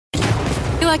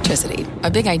Electricity,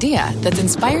 a big idea that's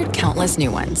inspired countless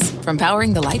new ones. From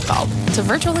powering the light bulb to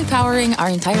virtually powering our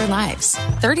entire lives.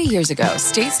 30 years ago,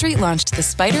 State Street launched the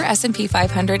Spider S&P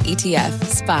 500 ETF,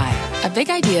 SPY. A big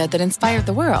idea that inspired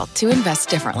the world to invest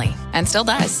differently. And still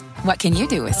does. What can you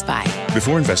do with SPY?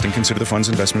 Before investing, consider the fund's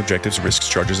investment objectives, risks,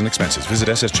 charges, and expenses. Visit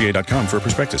ssga.com for a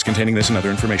prospectus containing this and other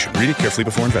information. Read it carefully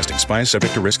before investing. SPY is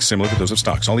subject to risks similar to those of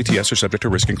stocks. All ETFs are subject to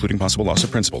risk, including possible loss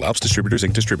of principal. Alps Distributors,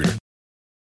 Inc. Distributor.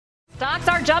 Stocks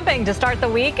are jumping to start the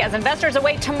week as investors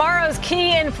await tomorrow's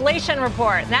key inflation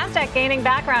report. NASDAQ gaining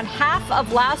back around half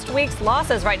of last week's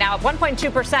losses right now at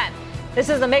 1.2%. This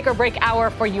is the make or break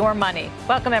hour for your money.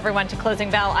 Welcome, everyone, to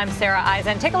Closing Bell. I'm Sarah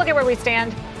Eisen. Take a look at where we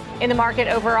stand in the market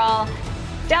overall.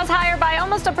 Dow's higher by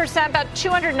almost 1%, about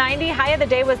 290. High of the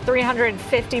day was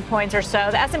 350 points or so.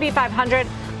 The S&P 500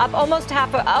 up almost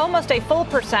a full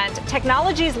percent.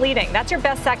 Technology's leading. That's your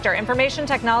best sector. Information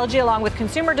technology along with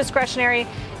consumer discretionary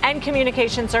and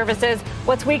communication services.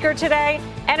 What's weaker today?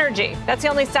 Energy. That's the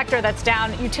only sector that's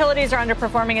down. Utilities are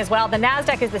underperforming as well. The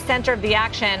NASDAQ is the center of the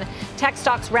action. Tech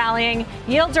stocks rallying.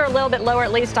 Yields are a little bit lower,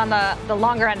 at least on the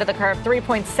longer end of the curve.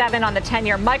 3.7 on the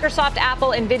 10-year. Microsoft, Apple,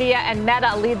 Nvidia, and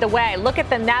Meta lead the way. Look at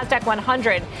the NASDAQ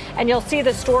 100, and you'll see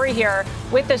the story here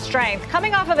with the strength.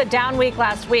 Coming off of a down week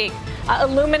last week,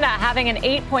 Illumina having an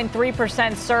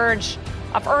 8.3% surge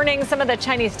of earnings. Some of the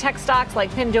Chinese tech stocks like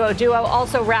Pinduoduo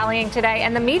also rallying today.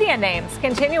 And the media names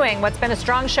continuing what's been a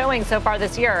strong showing so far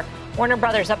this year. Warner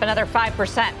Brothers up another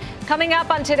 5%. Coming up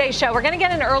on today's show, we're going to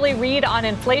get an early read on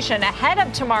inflation ahead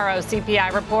of tomorrow's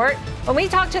CPI report when we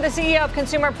talk to the CEO of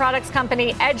consumer products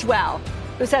company Edgewell,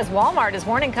 who says Walmart is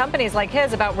warning companies like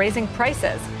his about raising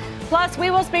prices. Plus,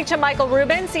 we will speak to Michael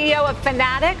Rubin, CEO of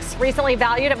Fanatics, recently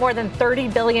valued at more than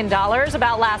 $30 billion,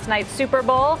 about last night's Super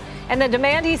Bowl and the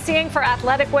demand he's seeing for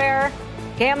athletic wear,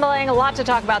 gambling, a lot to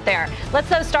talk about there. Let's,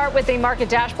 though, start with the market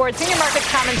dashboard. Senior markets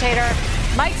commentator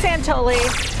Mike Santoli.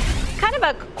 Kind of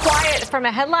a quiet from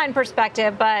a headline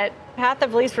perspective, but path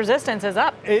of least resistance is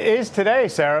up. It is today,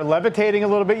 Sarah, levitating a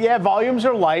little bit. Yeah, volumes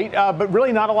are light, but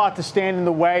really not a lot to stand in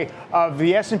the way of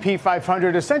the S&P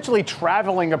 500 essentially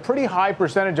traveling a pretty high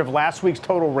percentage of last week's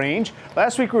total range.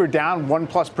 Last week we were down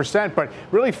 1+%, but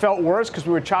really felt worse because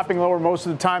we were chopping lower most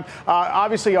of the time.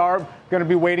 Obviously, are going to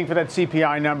be waiting for that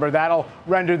CPI number. That'll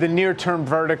render the near-term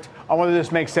verdict on whether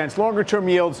this makes sense. Longer-term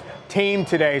yields tame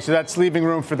today, so that's leaving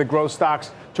room for the growth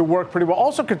stocks to work pretty well.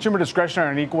 Also, consumer discretionary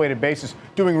on an equal-weighted basis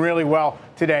doing really well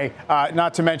today,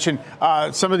 not to mention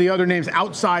some of the other names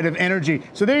outside of energy.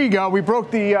 So there you go. We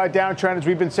broke the downtrend, as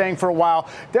we've been saying for a while.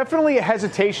 Definitely a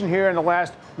hesitation here in the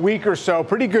last week or so.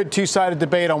 Pretty good two-sided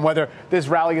debate on whether this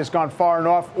rally has gone far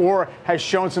enough or has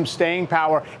shown some staying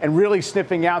power and really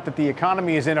sniffing out that the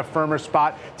economy is in a firmer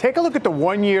spot. Take a look at the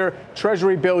one-year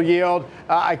Treasury bill yield.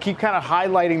 I keep kind of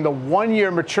highlighting the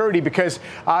one-year maturity because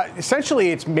essentially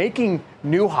it's making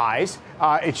new highs.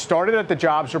 It started at the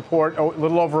jobs report a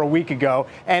little over a week ago,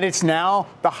 and it's now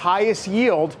the highest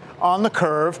yield on the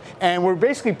curve, and we're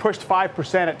basically pushed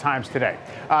 5% at times today.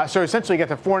 So essentially you get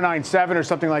to 4.97 or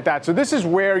something like that. So this is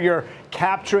where you're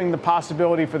capturing the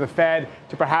possibility for the Fed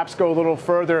to perhaps go a little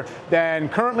further than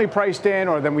currently priced in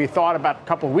or than we thought about a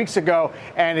couple of weeks ago.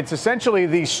 And it's essentially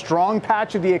the strong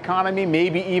patch of the economy,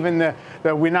 maybe even the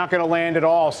we're not going to land at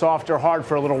all, soft or hard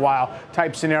for a little while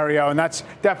type scenario. And that's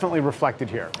definitely reflected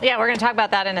here. Yeah, we're going to talk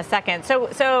about that in a second.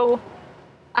 So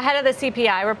ahead of the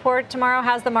CPI report tomorrow,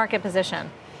 how's the market position?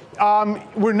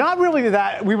 We're not really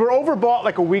that. We were overbought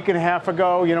like a week and a half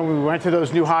ago. You know, we went to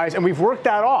those new highs, and we've worked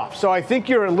that off. So I think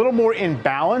you're a little more in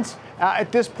balance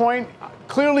at this point.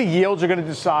 Clearly, yields are going to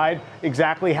decide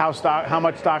exactly how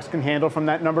much stocks can handle from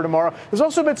that number tomorrow. There's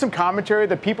also been some commentary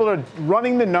that people are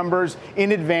running the numbers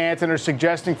in advance and are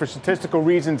suggesting for statistical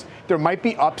reasons there might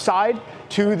be upside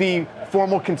to the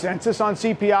formal consensus on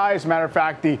CPI. As a matter of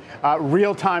fact, the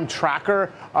real-time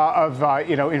tracker of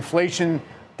inflation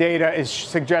data is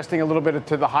suggesting a little bit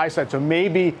to the high side. So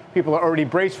maybe people are already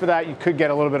braced for that. You could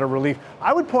get a little bit of relief.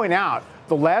 I would point out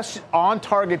the last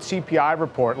on-target CPI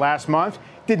report last month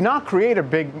did not create a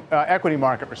big equity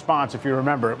market response, if you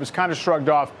remember. It was kind of shrugged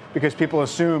off because people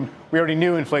assumed we already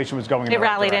knew inflation was going in the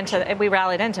right direction. We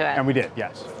rallied into it. And we did,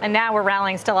 yes. And now we're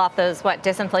rallying still off those,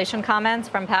 disinflation comments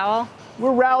from Powell?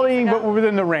 We're rallying, but we're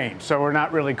within the range, so we're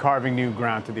not really carving new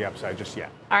ground to the upside just yet.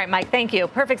 All right, Mike, thank you.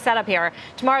 Perfect setup here.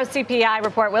 Tomorrow's CPI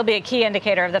report will be a key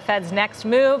indicator of the Fed's next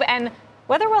move and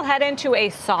whether we'll head into a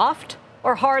soft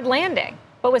or hard landing.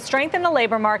 But with strength in the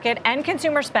labor market and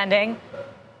consumer spending,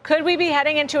 could we be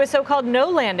heading into a so-called no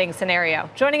landing scenario?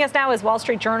 Joining us now is Wall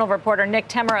Street Journal reporter Nick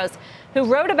Timmeros, who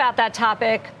wrote about that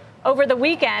topic over the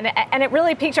weekend. And it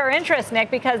really piqued our interest, Nick,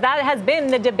 because that has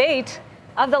been the debate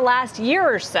of the last year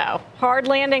or so. Hard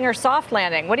landing or soft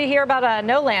landing? What do you hear about a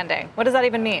no landing? What does that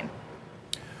even mean?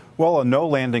 Well, a no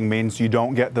landing means you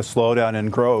don't get the slowdown in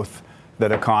growth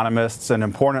that economists and,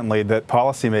 importantly, that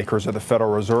policymakers of the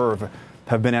Federal Reserve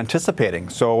have been anticipating.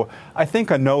 So I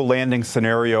think a no landing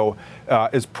scenario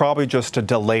is probably just a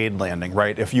delayed landing,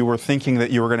 right? If you were thinking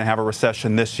that you were going to have a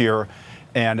recession this year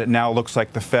and it now looks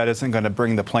like the Fed isn't going to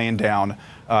bring the plane down,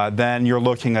 then you're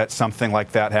looking at something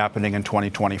like that happening in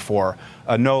 2024.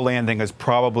 A no landing is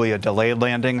probably a delayed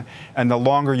landing, and the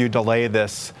longer you delay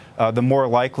this, the more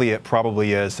likely it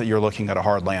probably is that you're looking at a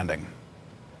hard landing.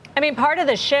 I mean, part of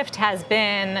the shift has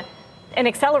been an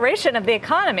acceleration of the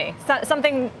economy,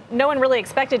 something no one really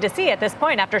expected to see at this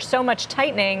point after so much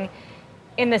tightening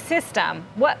in the system.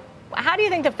 How do you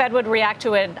think the Fed would react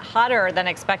to a hotter than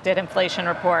expected inflation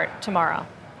report tomorrow?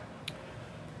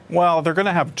 Well, they're going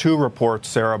to have two reports,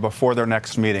 Sarah, before their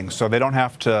next meeting, so they don't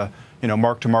have to,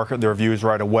 mark to market their views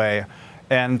right away.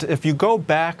 And if you go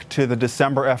back to the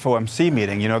December FOMC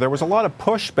meeting, there was a lot of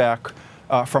pushback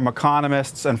from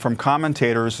economists and from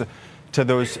commentators to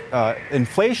those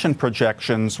inflation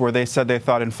projections where they said they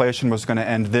thought inflation was going to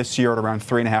end this year at around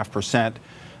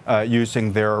 3.5%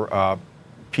 using their core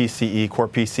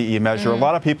PCE measure. A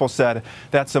lot of people said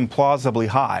that's implausibly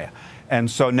high.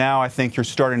 And so now I think you're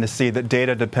starting to see that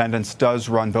data dependence does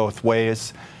run both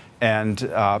ways. And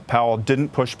Powell didn't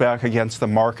push back against the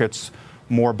market's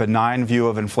more benign view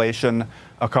of inflation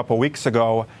a couple weeks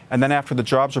ago. And then after the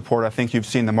jobs report, I think you've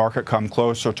seen the market come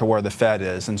closer to where the Fed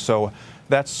is. And so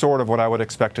that's sort of what I would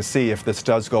expect to see if this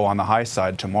does go on the high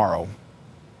side tomorrow.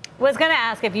 Was going to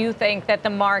ask if you think that the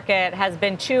market has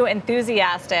been too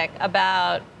enthusiastic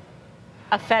about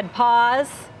a Fed pause,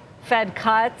 Fed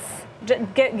cuts,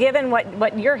 given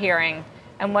what you're hearing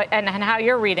and how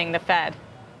you're reading the Fed.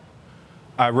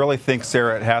 I really think,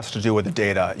 Sarah, it has to do with the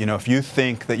data. If you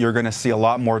think that you're going to see a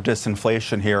lot more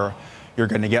disinflation here, you're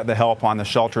going to get the help on the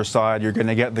shelter side, you're going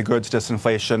to get the goods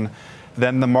disinflation,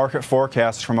 then the market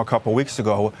forecast from a couple weeks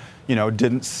ago,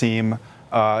 didn't seem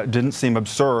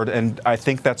absurd. And I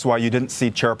think that's why you didn't see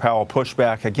Chair Powell push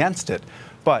back against it.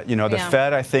 But, the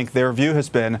Fed, I think their view has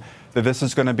been that this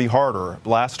is going to be harder.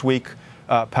 Last week,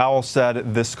 Powell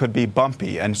said this could be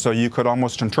bumpy, and so you could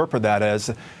almost interpret that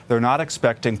as they're not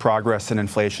expecting progress in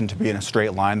inflation to be in a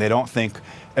straight line. They don't think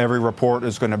every report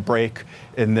is going to break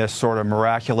in this sort of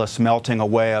miraculous melting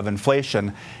away of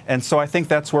inflation. And so I think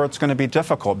that's where it's going to be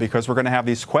difficult, because we're going to have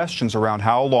these questions around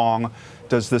how long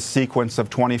does this sequence of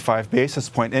 25 basis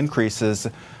point increases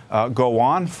go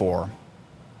on for.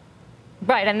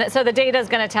 Right, and so the data is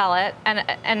going to tell it,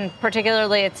 and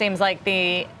particularly it seems like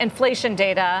the inflation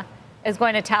data is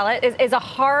going to tell it. Is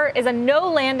a no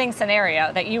landing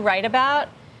scenario that you write about,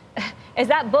 is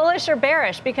that bullish or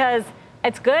bearish? Because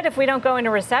it's good if we don't go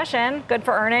into recession, good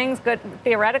for earnings, good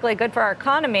theoretically good for our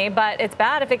economy, but it's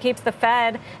bad if it keeps the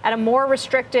Fed at a more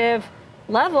restrictive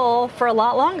level for a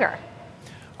lot longer.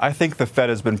 I think the Fed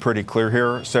has been pretty clear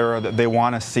here, Sarah, that they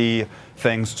want to see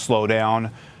things slow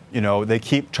down. They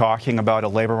keep talking about a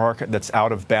labor market that's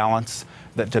out of balance,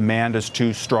 that demand is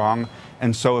too strong.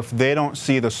 And so if they don't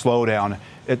see the slowdown,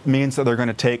 it means that they're going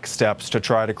to take steps to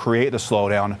try to create the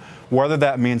slowdown, whether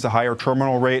that means a higher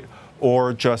terminal rate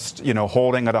or just,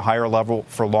 holding at a higher level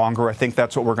for longer. I think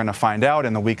that's what we're going to find out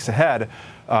in the weeks ahead.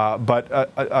 But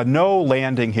a no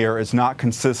landing here is not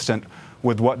consistent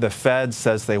with what the Fed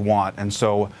says they want. And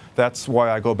so that's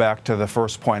why I go back to the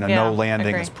first point. A no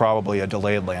landing is probably a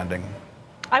delayed landing.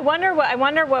 I wonder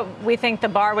what we think the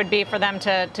bar would be for them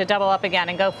to double up again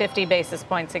and go 50 basis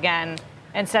points again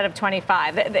instead of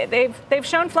 25. They've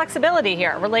shown flexibility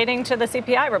here relating to the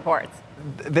CPI reports.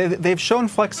 They've shown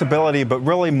flexibility, but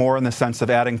really more in the sense of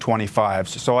adding 25s.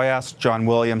 So I asked John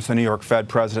Williams, the New York Fed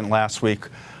president, last week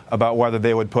about whether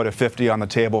they would put a 50 on the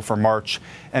table for March,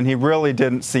 and he really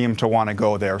didn't seem to want to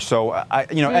go there. So,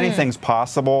 anything's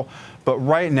possible, but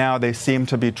right now they seem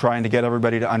to be trying to get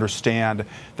everybody to understand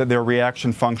that their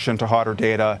reaction function to hotter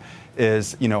data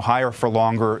is, higher for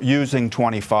longer, using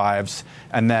 25s,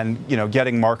 and then,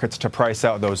 getting markets to price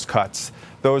out those cuts.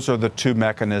 Those are the two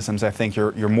mechanisms I think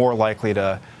you're more likely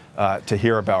to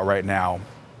hear about right now.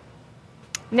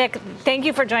 Nick, thank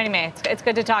you for joining me. It's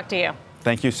good to talk to you.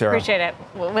 Thank you, Sarah. Appreciate it.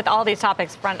 With all these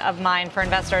topics front of mind for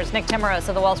investors, Nick Timiraos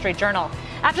of the Wall Street Journal.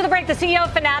 After the break, the CEO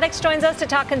of Fanatics joins us to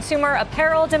talk consumer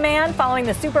apparel demand following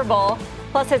the Super Bowl,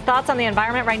 plus his thoughts on the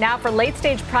environment right now for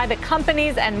late-stage private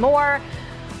companies and more.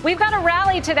 We've got a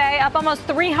rally today, up almost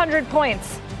 300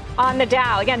 points on the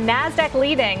Dow. Again, NASDAQ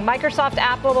leading, Microsoft,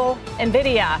 Apple,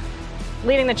 NVIDIA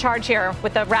leading the charge here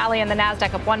with the rally in the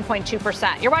NASDAQ of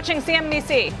 1.2%. You're watching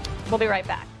CNBC. We'll be right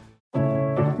back.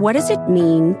 What does it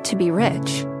mean to be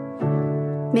rich?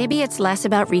 Maybe it's less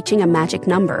about reaching a magic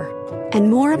number and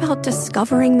more about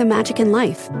discovering the magic in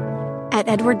life. At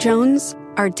Edward Jones,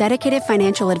 our dedicated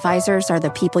financial advisors are the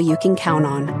people you can count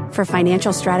on for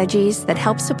financial strategies that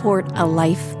help support a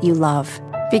life you love.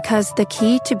 Because the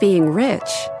key to being rich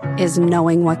is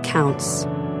knowing what counts.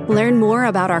 Learn more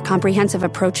about our comprehensive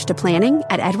approach to planning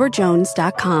at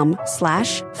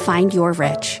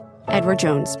edwardjones.com/findyourrich. Edward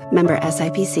Jones, member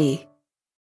SIPC.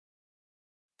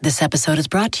 This episode is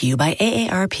brought to you by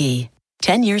AARP.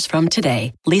 10 years from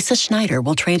today, Lisa Schneider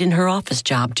will trade in her office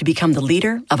job to become the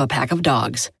leader of a pack of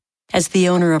dogs. As the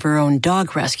owner of her own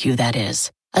dog rescue, that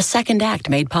is. A second act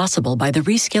made possible by the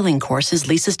reskilling courses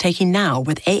Lisa's taking now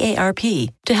with AARP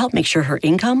to help make sure her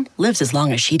income lives as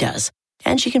long as she does.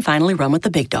 And she can finally run with the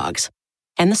big dogs.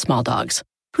 And the small dogs,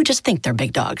 who just think they're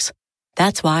big dogs.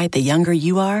 That's why the younger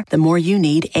you are, the more you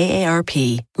need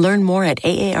AARP. Learn more at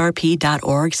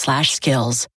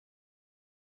aarp.org/skills.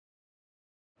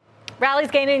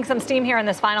 Rally's gaining some steam here in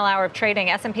this final hour of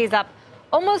trading. S&P's up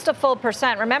almost a full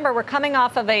percent. Remember, we're coming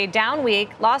off of a down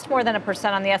week, lost more than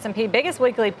 1% on the S&P, biggest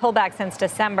weekly pullback since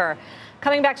December.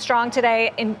 Coming back strong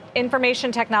today in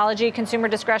information technology, consumer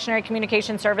discretionary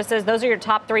communication services. Those are your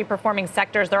top three performing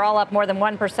sectors. They're all up more than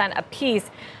 1%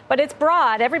 apiece. But it's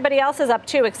broad. Everybody else is up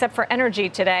too, except for energy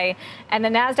today. And the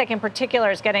NASDAQ in particular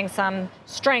is getting some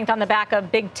strength on the back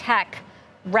of big tech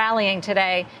rallying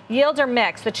today. Yields are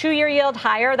mixed. The 2-year yield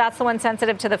higher. That's the one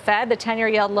sensitive to the Fed. The 10-year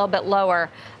yield a little bit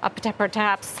lower,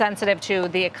 perhaps sensitive to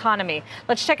the economy.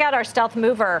 Let's check out our stealth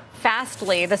mover,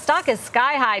 Fastly. The stock is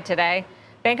sky high today.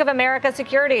 Bank of America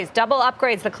Securities double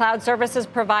upgrades the cloud services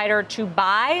provider to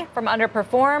buy from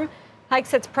underperform,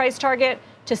 hikes its price target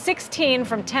to $16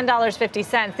 from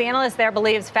 $10.50. The analyst there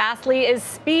believes Fastly is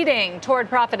speeding toward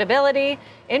profitability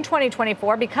in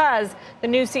 2024 because the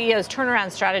new CEO's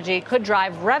turnaround strategy could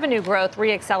drive revenue growth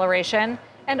reacceleration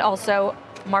and also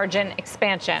margin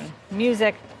expansion.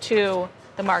 Music to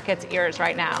the market's ears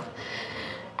right now.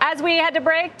 As we head to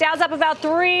break, Dow's up about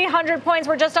 300 points.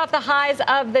 We're just off the highs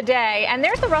of the day. And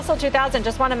there's the Russell 2000.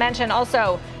 Just want to mention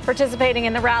also participating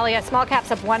in the rally as small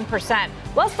caps up 1%.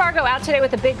 Wells Fargo out today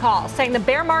with a big call saying the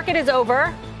bear market is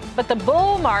over, but the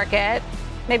bull market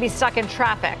may be stuck in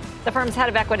traffic. The firm's head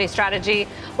of equity strategy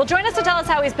will join us to tell us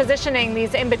how he's positioning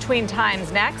these in-between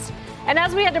times next. And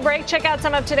as we head to break, check out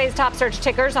some of today's top search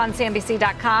tickers on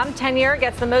CNBC.com. 10-year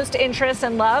gets the most interest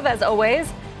and love, as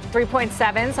always.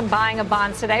 3.7, some buying of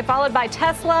bonds today, followed by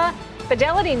Tesla,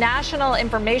 Fidelity National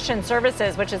Information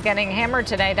Services, which is getting hammered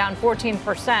today, down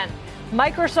 14%.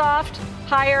 Microsoft,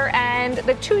 higher, and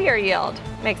the 2-year yield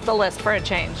makes the list for a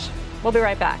change. We'll be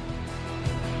right back.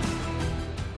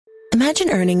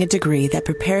 Imagine earning a degree that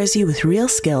prepares you with real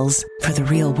skills for the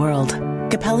real world.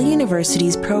 Capella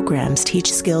University's programs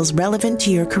teach skills relevant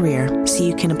to your career so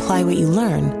you can apply what you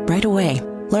learn right away.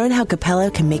 Learn how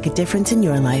Capella can make a difference in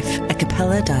your life at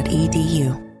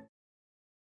capella.edu.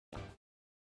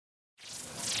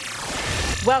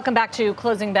 Welcome back to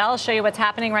Closing Bell. I'll show you what's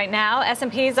happening right now.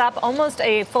 S&P's up almost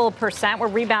a full percent. We're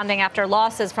rebounding after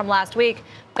losses from last week.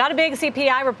 Got a big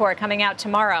CPI report coming out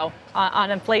tomorrow on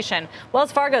inflation.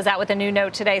 Wells Fargo's out with a new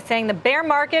note today saying the bear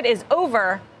market is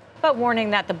over, but warning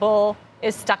that the bull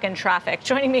is stuck in traffic.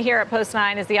 Joining me here at Post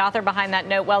 9 is the author behind that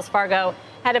note, Wells Fargo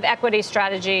head of equity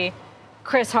strategy,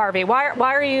 Chris Harvey. Why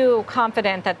are you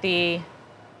confident that the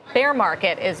bear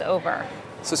market is over?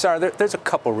 So, Sarah, there's a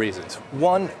couple reasons.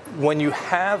 One, when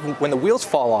the wheels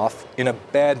fall off in a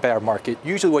bad bear market,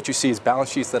 usually what you see is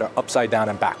balance sheets that are upside down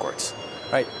and backwards,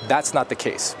 right? That's not the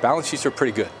case. Balance sheets are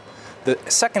pretty good. The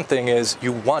second thing is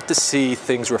you want to see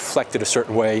things reflected a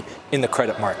certain way in the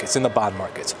credit markets, in the bond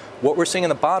markets. What we're seeing in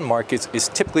the bond markets is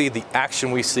typically the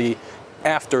action we see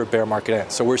after a bear market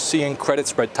ends. So we're seeing credit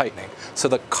spread tightening. So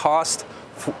the cost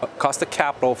of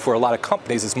capital for a lot of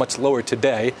companies is much lower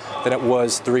today than it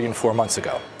was 3 and 4 months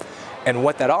ago. And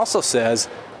what that also says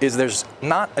is there's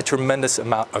not a tremendous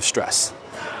amount of stress.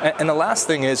 And the last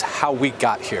thing is how we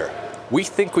got here. We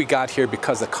think we got here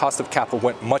because the cost of capital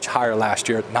went much higher last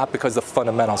year, not because the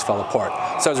fundamentals fell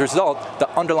apart. So as a result, the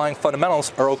underlying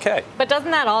fundamentals are okay. But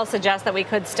doesn't that all suggest that we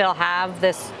could still have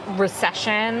this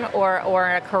recession or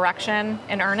a correction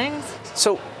in earnings?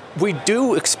 So we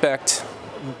do expect,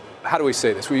 how do we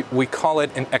say this? We call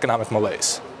it an economic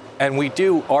malaise. And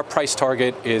our price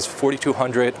target is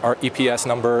 4,200. Our EPS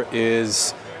number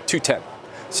is 210.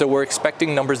 So we're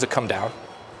expecting numbers to come down.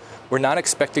 We're not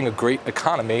expecting a great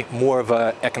economy, more of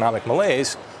an economic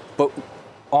malaise. But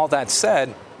all that said,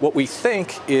 what we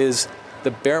think is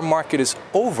the bear market is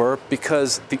over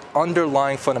because the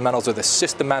underlying fundamentals or the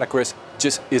systematic risk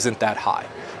just isn't that high.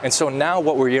 And so now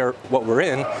what we're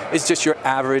in is just your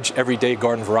average everyday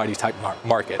garden variety type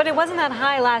market. But it wasn't that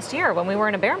high last year when we were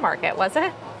in a bear market, was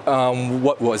it?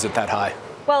 What wasn't that high?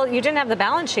 Well, you didn't have the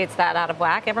balance sheets that out of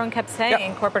whack. Everyone kept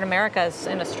saying corporate America is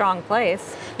in a strong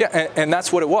place. Yeah, and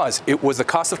that's what it was. It was the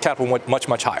cost of capital went much,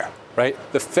 much higher, right?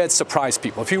 The Fed surprised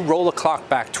people. If you roll the clock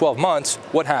back 12 months,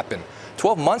 what happened?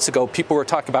 12 months ago, people were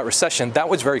talking about recession. That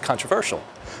was very controversial.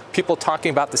 People talking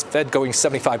about the Fed going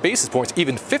 75 basis points,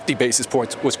 even 50 basis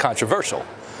points was controversial.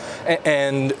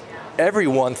 And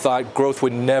everyone thought growth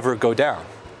would never go down.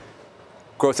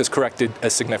 Growth has corrected a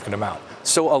significant amount.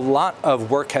 So a lot of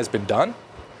work has been done.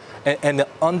 And the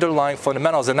underlying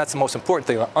fundamentals, and that's the most important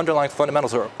thing, the underlying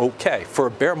fundamentals are okay. For a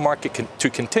bear market to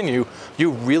continue, you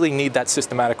really need that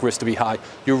systematic risk to be high.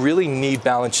 You really need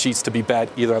balance sheets to be bad,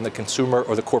 either on the consumer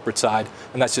or the corporate side,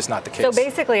 and that's just not the case. So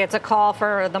basically, it's a call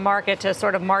for the market to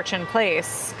sort of march in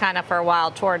place kind of for a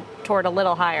while toward a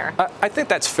little higher. I think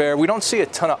that's fair. We don't see a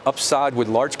ton of upside with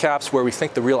large caps. Where we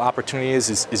think the real opportunity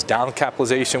is down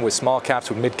capitalization with small caps,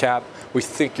 with mid cap. We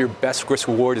think your best risk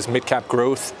reward is mid cap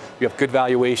growth. You have good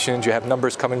valuations, you have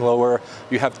numbers coming lower,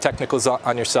 you have technicals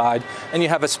on your side, and you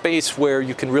have a space where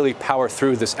you can really power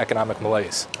through this economic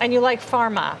malaise. And you like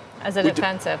pharma as a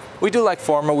defensive. We do like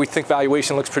pharma. We think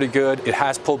valuation looks pretty good. It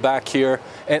has pulled back here.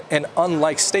 And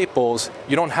unlike staples,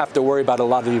 you don't have to worry about a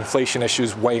lot of the inflation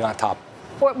issues weighing on top.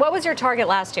 What was your target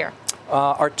last year?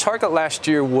 Our target last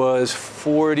year was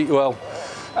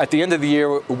at the end of the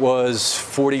year it was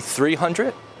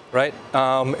 4,300. Right?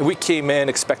 We came in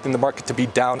expecting the market to be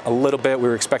down a little bit. We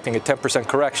were expecting a 10%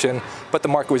 correction, but the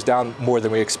market was down more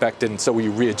than we expected, and so we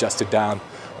readjusted down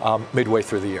midway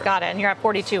through the year. Got it. And you're at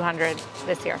 4,200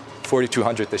 this year.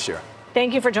 4,200 this year.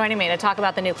 Thank you for joining me to talk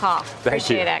about the new call.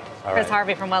 Appreciate it. Chris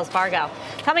Harvey from Wells Fargo.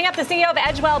 Coming up, the CEO of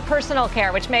Edgewell Personal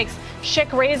Care, which makes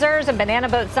Schick razors and Banana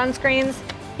Boat sunscreens.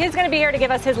 He's going to be here to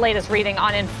give us his latest reading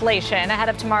on inflation ahead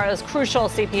of tomorrow's crucial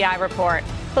CPI report.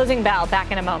 Closing bell,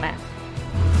 back in a moment.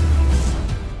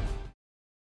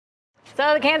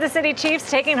 So the Kansas City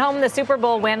Chiefs taking home the Super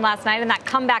Bowl win last night in that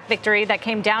comeback victory that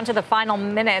came down to the final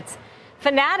minutes.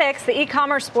 Fanatics, the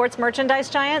e-commerce sports merchandise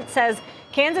giant, says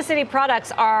Kansas City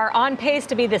products are on pace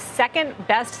to be the second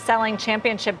best-selling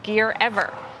championship gear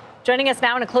ever. Joining us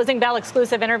now in a closing bell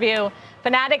exclusive interview,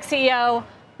 Fanatics CEO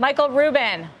Michael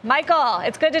Rubin. Michael,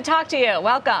 it's good to talk to you.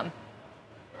 Welcome.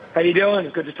 How you doing?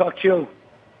 Good to talk to you.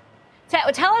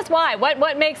 Tell us why.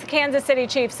 What makes the Kansas City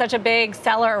Chiefs such a big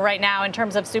seller right now in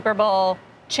terms of Super Bowl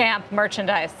champ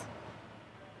merchandise?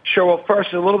 Sure. Well,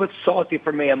 first, a little bit salty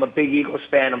for me. I'm a big Eagles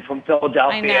fan. I'm from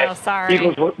Philadelphia. I know. Sorry.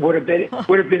 Eagles would have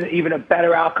been even a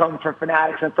better outcome for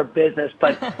Fanatics and for business.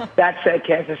 But that said,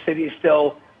 Kansas City is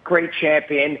still great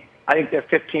champion. I think they're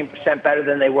 15% better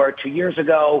than they were 2 years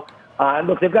ago. And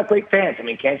look, they've got great fans. I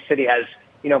mean, Kansas City has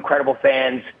incredible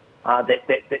fans.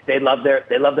 They love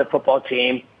their football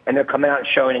team. And they're coming out and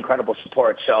showing incredible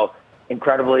support. So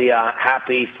incredibly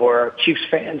happy for Chiefs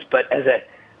fans. But as a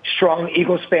strong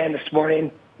Eagles fan this morning,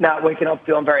 not waking up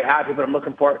feeling very happy, but I'm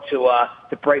looking forward to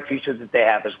the bright future that they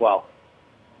have as well.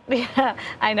 Yeah,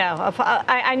 I know.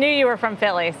 I knew you were from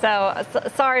Philly, so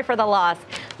sorry for the loss.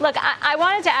 Look, I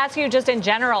wanted to ask you just in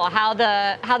general how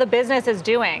the business is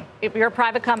doing. If you're a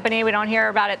private company, we don't hear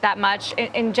about it that much.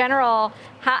 In general,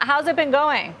 how's it been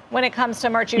going when it comes to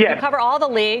merch? You cover all the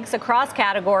leagues across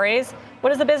categories. What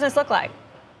does the business look like?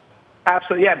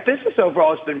 Absolutely. Yeah, business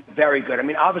overall has been very good. I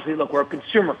mean, obviously, look, we're a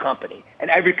consumer company, and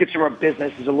every consumer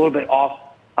business is a little bit off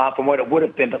from what it would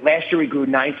have been. But last year we grew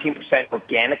 19%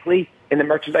 organically in the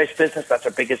merchandise business. That's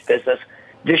our biggest business.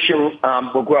 This year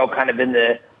we'll grow kind of in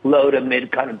the low to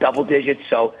mid kind of double digits.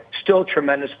 So still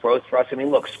tremendous growth for us. I mean,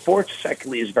 look, sports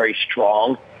secondly is very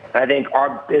strong. And I think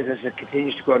our business that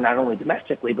continues to grow not only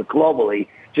domestically but globally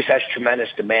just has tremendous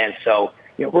demand. So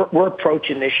we're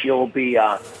approaching this year will be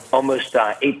almost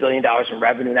 $8 billion in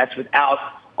revenue. That's without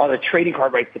all the trading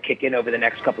card rates that kick in over the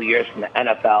next couple of years from the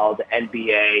NFL, the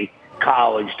NBA,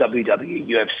 college, WWE,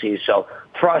 UFC. So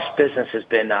for us, business has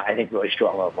been, I think, really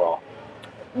strong overall.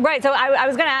 Right. So I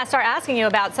was going to start asking you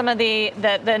about some of the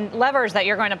levers that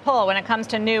you're going to pull when it comes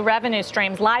to new revenue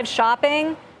streams. Live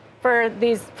shopping for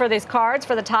these cards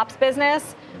for the Topps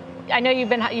business. I know you've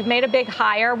made a big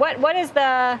hire. What is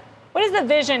the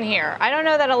vision here? I don't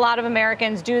know that a lot of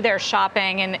Americans do their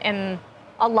shopping in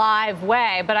a live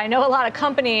way, but I know a lot of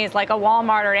companies like a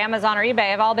Walmart or Amazon or eBay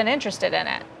have all been interested in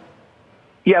it.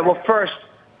 Yeah, well, first,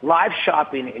 live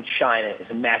shopping in China is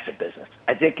a massive business.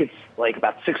 I think it's like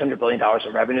about $600 billion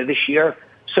in revenue this year.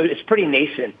 So it's pretty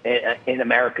nascent in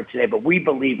America today, but we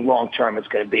believe long-term it's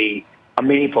going to be a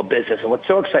meaningful business. And what's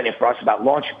so exciting for us about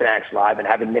launching Fanatics Live and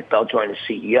having Nick Bell join as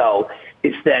CEO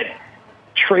is that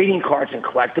trading cards and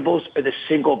collectibles are the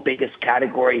single biggest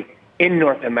category in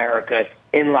North America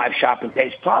in live shopping today.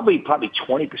 It's probably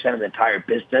 20% of the entire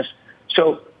business.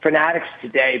 So Fanatics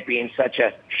today, being such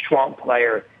a strong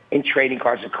player in trading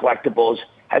cards and collectibles,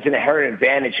 has an inherent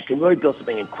advantage. It can really build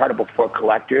something incredible for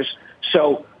collectors.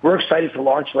 So we're excited to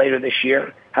launch later this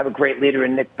year, have a great leader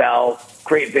in Nick Bell,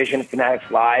 great vision, Fanatics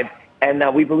Live, and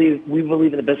we believe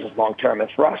in the business long term. And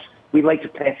for us, we like to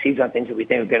plant seeds on things that we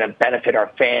think are going to benefit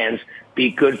our fans,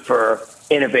 be good for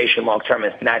innovation long term,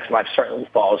 and Fanatics Live certainly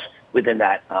falls within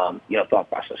that thought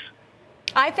process.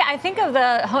 I think of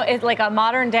it's like a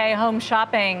modern day home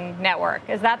shopping network.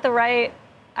 Is that the right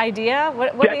idea?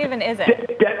 What even is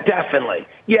it? Definitely.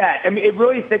 Yeah. I mean, it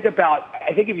really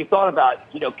I think if you thought about,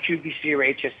 QVC or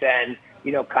HSN,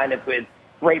 kind of with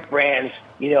great brands,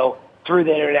 through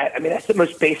the internet. I mean, that's the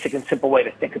most basic and simple way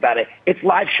to think about it. It's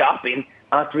live shopping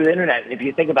through the internet. And if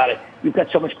you think about it, we've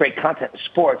got so much great content in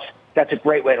sports. That's a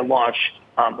great way to launch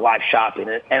live shopping.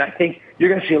 And I think you're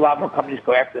going to see a lot more companies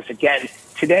go after this. Again,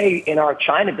 today in our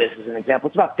China business, an example,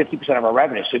 it's about 50% of our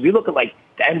revenue. So if you look at like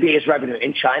the NBA's revenue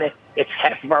in China, it's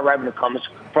half of our revenue comes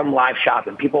from live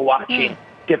shopping. People watching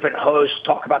different hosts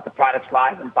talk about the products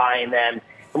live and buying them.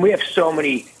 And we have so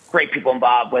many great people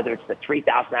involved, whether it's the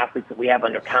 3,000 athletes that we have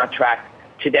under contract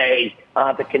today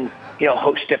that can,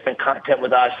 host different content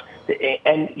with us.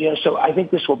 And, so I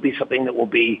think this will be something that will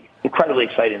be incredibly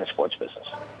exciting in the sports business.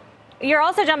 You're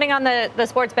also jumping on the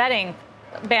sports betting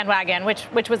bandwagon,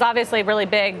 which was obviously really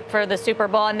big for the Super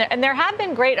Bowl. And there have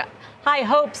been great high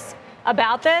hopes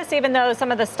about this, even though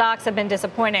some of the stocks have been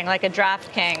disappointing, like a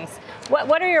DraftKings.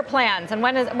 What are your plans, and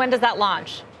when does that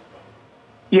launch?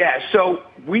 Yeah, so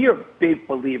we are big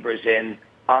believers in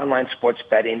online sports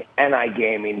betting and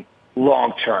iGaming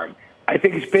long term. I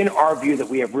think it's been our view that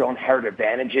we have real inherent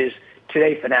advantages.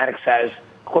 Today, Fanatics has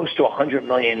close to 100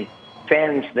 million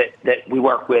fans that we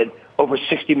work with, over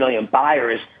 60 million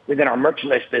buyers within our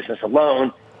merchandise business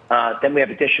alone. Then we have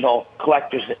additional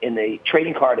collectors in the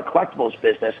trading card and collectibles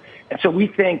business. And so we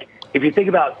think, if you think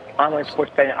about online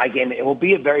sports betting and iGaming, it will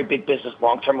be a very big business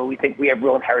long term, and we think we have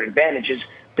real inherent advantages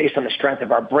based on the strength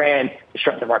of our brand, the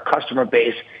strength of our customer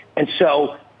base. And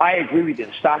so I agree with you.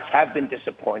 The stocks have been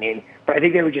disappointing, but I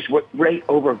think they were just way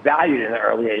overvalued in the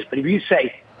early days. But if you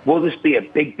say, will this be a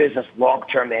big business long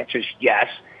term, the answer is yes.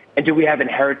 And do we have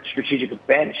inherent strategic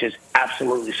advantages?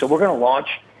 Absolutely. So we're going to launch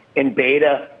in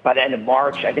beta by the end of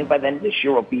March. I think by the end of this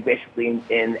year, we'll be basically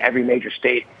in every major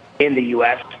state in the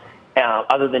U.S.,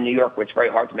 other than New York, where it's very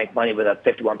hard to make money with a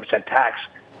 51% tax.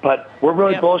 But we're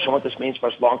really bullish on what this means for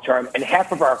us long term. And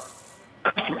half of our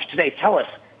customers today tell us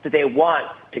that they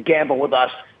want to gamble with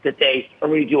us, that they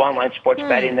already do online sports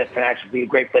betting, that Fanatics would be a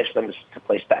great place for them to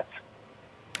place bets.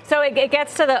 So it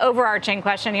gets to the overarching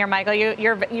question here, Michael.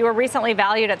 You were recently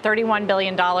valued at $31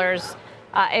 billion,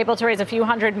 able to raise a few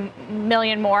hundred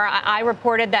million more. I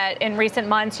reported that in recent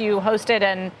months you hosted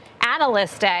an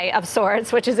analyst day of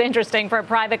sorts, which is interesting for a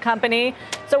private company.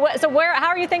 So how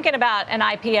are you thinking about an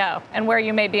IPO and where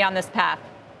you may be on this path?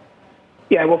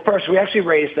 Yeah, well, first, we actually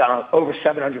raised over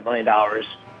 $700 million,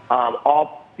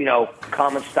 all,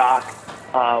 common stock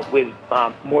with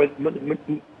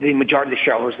the majority of the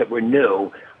shareholders that were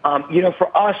new.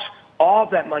 For us, all of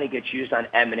that money gets used on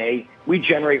M&A. We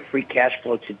generate free cash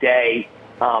flow today.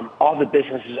 All the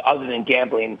businesses other than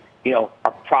gambling,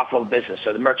 are profitable business.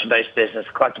 So the merchandise business,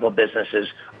 collectible businesses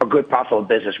are good profitable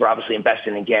business. We're obviously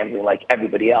investing in gambling like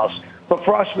everybody else. But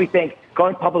for us, we think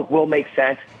going public will make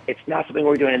sense. It's not something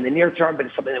we're doing in the near term, but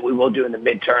it's something that we will do in the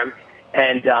midterm.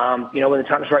 And, when the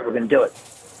time is right, we're going to do it.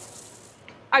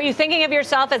 Are you thinking of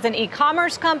yourself as an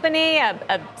e-commerce company,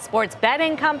 a sports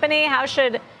betting company? How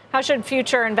should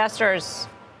future investors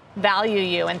value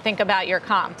you and think about your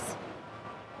comps?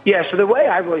 Yeah, so the way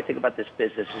I really think about this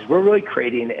business is we're really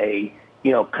creating a,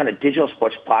 kind of digital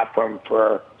sports platform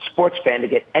for sports fan to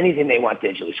get anything they want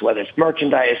digitally. So whether it's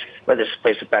merchandise, whether it's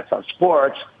place of bets on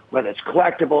sports, whether it's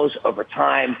collectibles over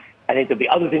time, I think there'll be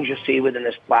other things you'll see within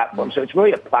this platform. So it's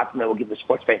really a platform that will give the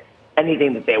sports fan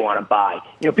anything that they want to buy.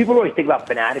 People really think about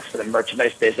Fanatics for the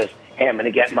merchandise business. Hey, I'm going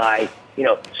to get my,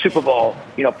 Super Bowl,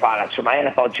 products, or my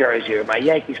NFL jersey, or my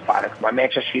Yankees product, or my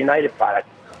Manchester United product.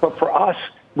 But for us,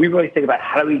 we really think about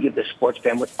how do we give the sports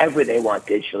fan whatever they want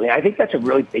digitally. And I think that's a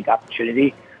really big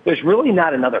opportunity. There's really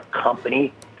not another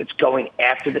company that's going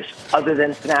after this other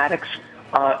than Fanatics.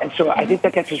 And so I think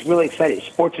that gets us really excited.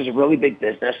 Sports is a really big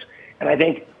business. And I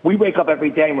think we wake up every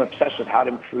day and we're obsessed with how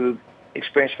to improve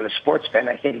experience for the sports fan.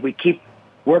 I think if we keep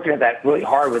working at that really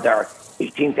hard with our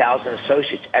 18,000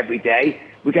 associates every day,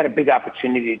 we've got a big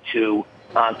opportunity to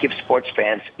give sports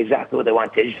fans exactly what they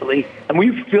want digitally. And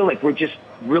we feel like we're just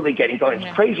really getting going.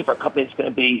 It's crazy for a company that's going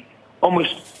to be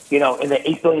almost, in the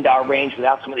 $8 billion range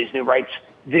without some of these new rights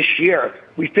this year,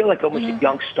 we feel like almost a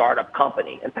young startup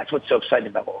company. And that's what's so exciting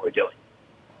about what we're doing.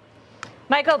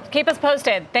 Michael, keep us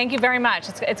posted. Thank you very much.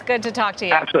 It's good to talk to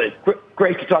you. Absolutely.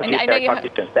 Great to talk to you. I know talk to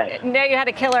you soon. Thanks. I know you had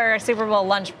a killer Super Bowl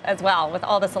lunch as well with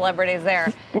all the celebrities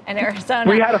there in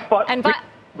Arizona. We had a fun. And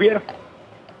we had a.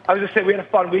 I was just saying we had a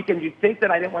fun weekend. You'd think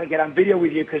that I didn't want to get on video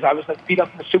with you because I was beat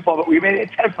up in the Super Bowl, but we made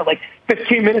it attempt for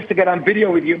 15 minutes to get on video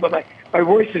with you. But my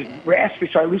voice is raspy,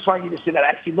 so I at least want you to see that I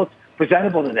actually looked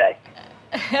presentable today.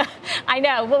 I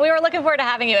know. Well, we were looking forward to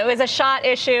having you. It was a shot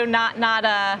issue, not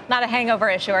a hangover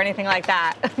issue or anything like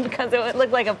that, because it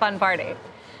looked like a fun party.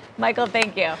 Michael,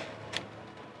 thank you.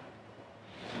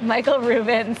 Michael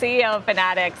Rubin, CEO of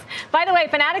Fanatics. By the way,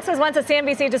 Fanatics was once a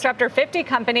CNBC Disruptor 50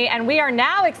 company, and we are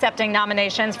now accepting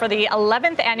nominations for the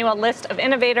 11th annual list of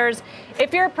innovators.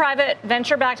 If you're a private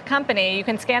venture-backed company, you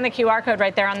can scan the QR code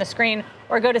right there on the screen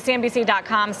or go to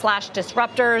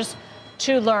cnbc.com/disruptors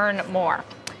to learn more.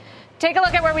 Take a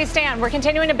look at where we stand. We're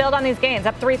continuing to build on these gains,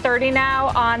 up 330 now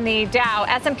on the Dow.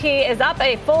 S&P is up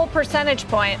a full percentage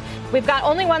point. We've got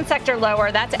only one sector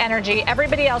lower, that's energy.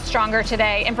 Everybody else stronger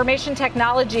today. Information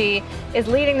technology is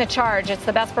leading the charge. It's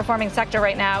the best performing sector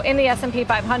right now in the S&P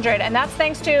 500, and that's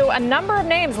thanks to a number of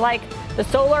names like the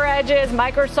Solar Edges,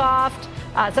 Microsoft,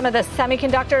 some of the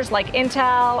semiconductors like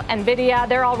Intel, NVIDIA,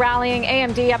 they're all rallying.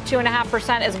 AMD up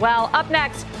 2.5% as well. Up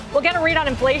next, we'll get a read on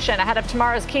inflation ahead of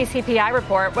tomorrow's key CPI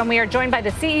report when we are joined by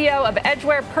the CEO of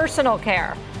Edgeware Personal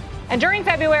Care. And during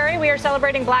February, we are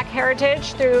celebrating Black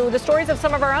heritage through the stories of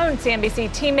some of our own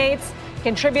CNBC teammates,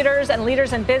 contributors, and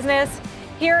leaders in business.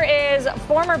 Here is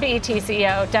former BET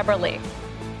CEO Deborah Lee.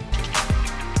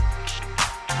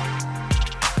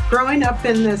 Growing up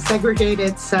in the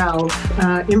segregated South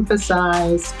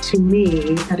emphasized to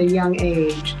me at a young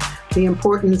age the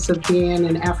importance of being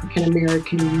an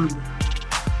African-American woman.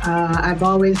 I've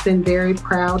always been very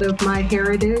proud of my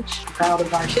heritage, proud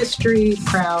of our history,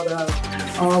 proud of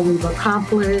all we've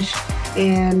accomplished.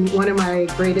 And one of my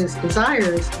greatest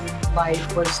desires in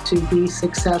life was to be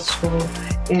successful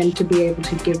and to be able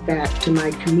to give back to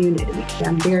my community.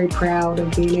 I'm very proud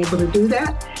of being able to do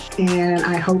that, and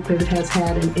I hope it has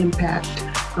had an impact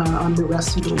on the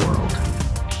rest of the world.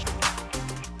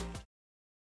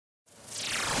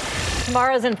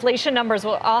 Tomorrow's inflation numbers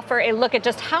will offer a look at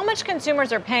just how much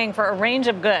consumers are paying for a range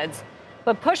of goods.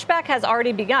 But pushback has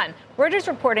already begun. Reuters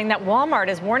reporting that Walmart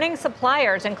is warning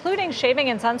suppliers, including shaving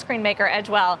and sunscreen maker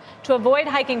Edgewell, to avoid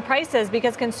hiking prices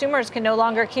because consumers can no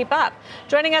longer keep up.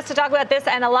 Joining us to talk about this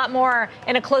and a lot more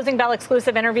in a Closing Bell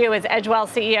exclusive interview is Edgewell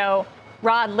CEO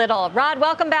Rod Little. Rod,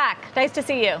 welcome back. Nice to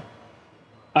see you.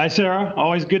 Hi, Sarah.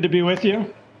 Always good to be with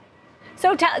you.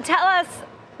 So tell us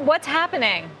what's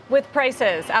happening with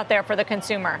prices out there for the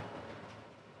consumer.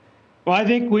 Well, I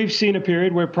think we've seen a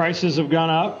period where prices have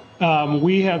gone up.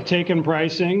 We have taken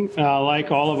pricing, like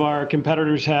all of our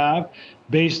competitors have,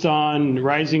 based on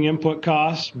rising input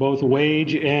costs, both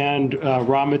wage and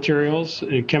raw materials,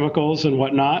 chemicals and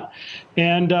whatnot.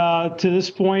 And to this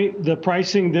point, the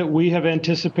pricing that we have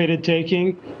anticipated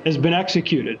taking has been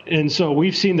executed. And so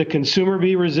we've seen the consumer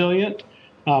be resilient.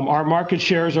 Our market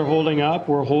shares are holding up.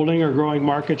 We're holding or growing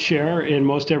market share in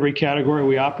most every category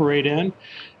we operate in.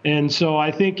 And so I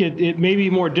think it may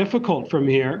be more difficult from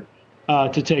here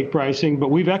to take pricing,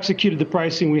 but we've executed the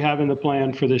pricing we have in the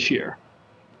plan for this year.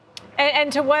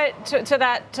 And to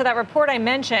that report I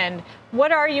mentioned,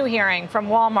 what are you hearing from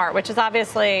Walmart, which is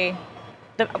obviously,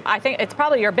 I think it's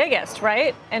probably your biggest,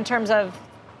 right, in terms of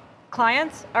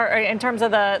clients or in terms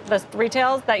of the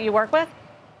retails that you work with?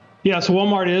 Yes,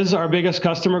 Walmart is our biggest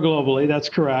customer globally. That's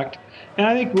correct. And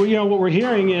I think what we're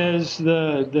hearing is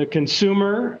the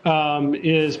consumer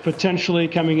is potentially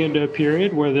coming into a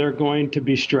period where they're going to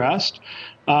be stressed,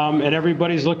 and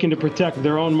everybody's looking to protect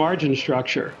their own margin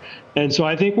structure. And so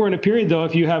I think we're in a period, though,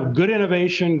 if you have good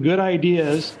innovation, good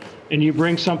ideas, and you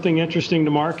bring something interesting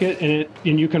to market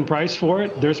and you can price for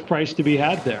it, there's price to be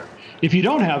had there. If you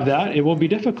don't have that, it will be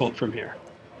difficult from here.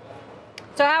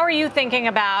 So how are you thinking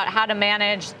about how to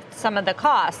manage some of the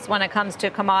costs when it comes to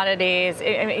commodities?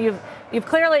 You've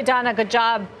clearly done a good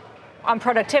job on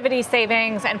productivity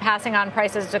savings and passing on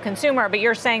prices to consumer, but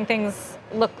you're saying things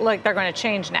look like they're going to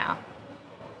change now.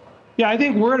 Yeah, I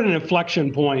think we're at an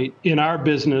inflection point in our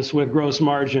business with gross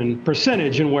margin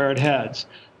percentage and where it heads.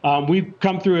 We've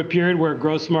come through a period where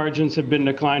gross margins have been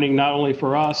declining, not only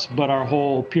for us, but our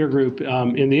whole peer group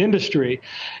in the industry.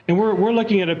 And we're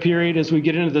looking at a period as we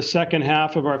get into the second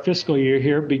half of our fiscal year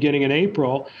here, beginning in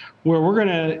April, where we're going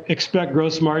to expect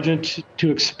gross margin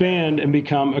to expand and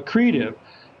become accretive.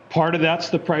 Part of that's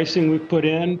the pricing we've put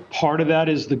in. Part of that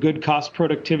is the good cost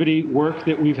productivity work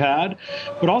that we've had.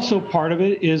 But also part of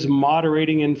it is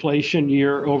moderating inflation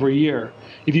year over year.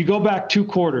 If you go back 2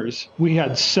 quarters, we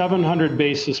had 700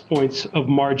 basis points of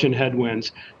margin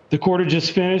headwinds. The quarter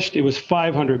just finished, it was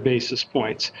 500 basis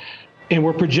points. And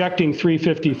we're projecting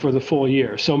 350 for the full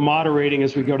year. So moderating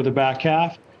as we go to the back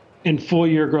half and full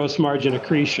year gross margin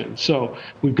accretion. So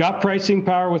we've got pricing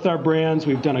power with our brands.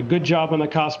 We've done a good job on the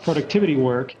cost productivity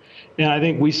work. And I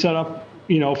think we set up,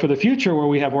 for the future where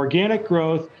we have organic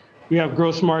growth, we have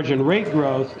gross margin rate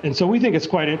growth. And so we think it's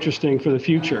quite interesting for the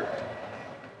future.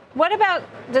 What about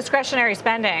discretionary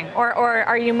spending, or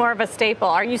are you more of a staple?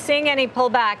 Are you seeing any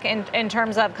pullback in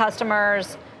terms of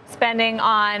customers spending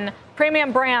on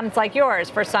premium brands like yours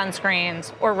for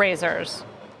sunscreens or razors?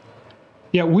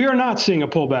 Yeah, we are not seeing a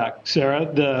pullback, Sarah.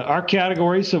 Our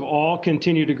categories have all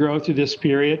continued to grow through this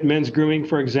period. Men's grooming,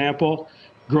 for example,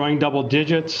 growing double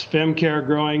digits, fem care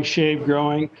growing, shave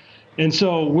growing. And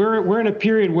so we're in a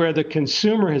period where the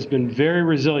consumer has been very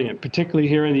resilient, particularly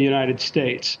here in the United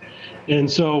States. And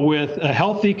so with a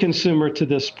healthy consumer to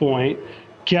this point,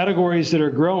 categories that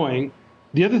are growing,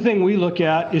 the other thing we look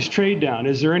at is trade down.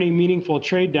 Is there any meaningful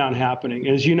trade down happening?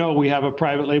 As you know, we have a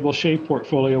private label shave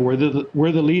portfolio. We're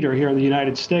the leader here in the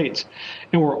United States.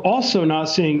 And we're also not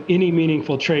seeing any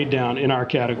meaningful trade down in our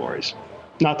categories,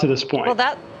 not to this point.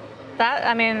 Well,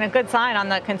 a good sign on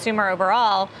the consumer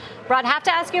overall. Rod, have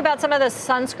to ask you about some of the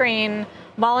sunscreen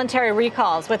voluntary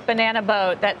recalls with Banana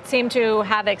Boat that seem to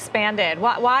have expanded.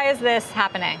 Why is this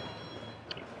happening?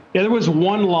 Yeah, there was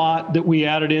one lot that we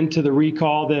added into the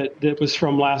recall that was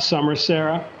from last summer,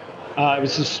 Sarah. It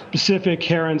was a specific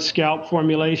hair and scalp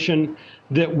formulation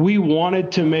that we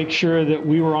wanted to make sure that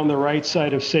we were on the right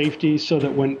side of safety, so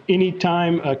that when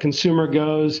anytime a consumer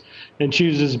goes and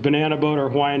chooses Banana Boat or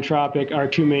Hawaiian Tropic, our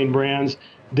 2 main brands,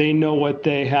 they know what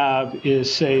they have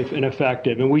is safe and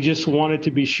effective. And we just wanted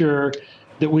to be sure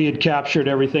that we had captured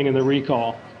everything in the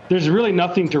recall. There's really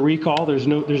nothing to recall. There's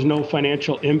no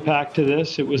financial impact to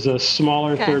this. It was a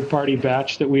smaller third-party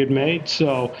batch that we had made.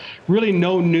 So really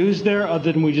no news there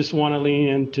other than we just want to lean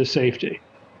into safety.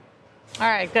 All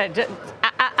right, good.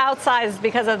 Outsized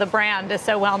because of the brand is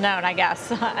so well known, I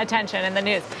guess. Attention in the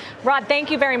news. Rod,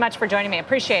 thank you very much for joining me.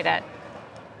 Appreciate it.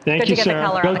 Thank you, Good to get the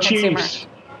color on the consumer.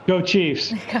 Go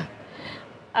Chiefs.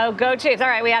 Oh, go Chiefs. All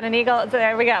right, we had an Eagle.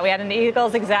 There we go. We had an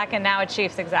Eagles exec and now a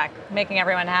Chiefs exec, making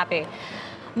everyone happy.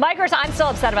 Microsoft, I'm still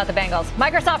upset about the Bengals.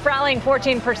 Microsoft rallying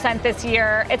 14% this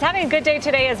year. It's having a good day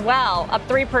today as well, up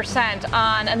 3%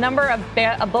 on a number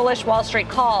of bullish Wall Street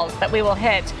calls that we will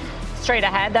hit straight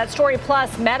ahead. That story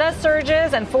plus Meta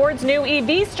surges and Ford's new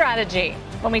EV strategy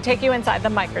when we take you inside the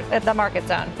market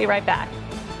zone. Be right back.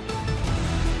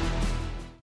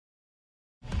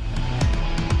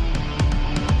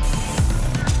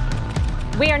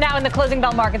 We are now in the closing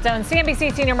bell market zone.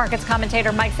 CNBC senior markets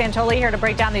commentator Mike Santoli here to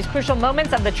break down these crucial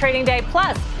moments of the trading day.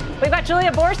 Plus, we've got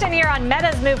Julia Borsten here on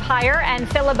Meta's move higher and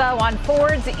Phil LeBeau on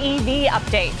Ford's EV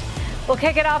update. We'll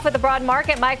kick it off with the broad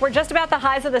market, Mike. We're just about the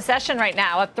highs of the session right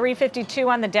now, up 352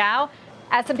 on the Dow.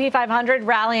 S&P 500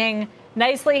 rallying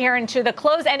nicely here into the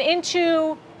close and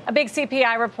into a big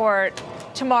CPI report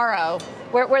tomorrow,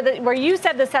 where you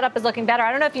said the setup is looking better.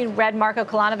 I don't know if you read Marko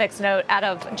Kolanovic's note out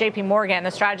of JP Morgan, the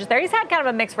strategist there. He's had kind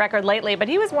of a mixed record lately, but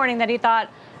he was warning that he thought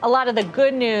a lot of the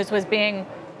good news was being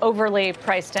overly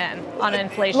priced in on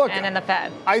inflation and the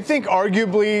Fed. I think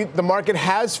arguably the market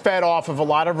has fed off of a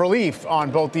lot of relief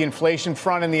on both the inflation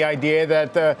front and the idea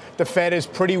that the Fed is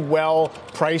pretty well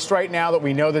priced right now, that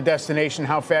we know the destination,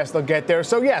 how fast they'll get there.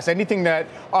 So, yes, anything that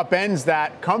upends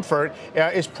that comfort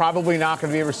is probably not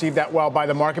going to be received that well by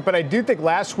the market. But I do think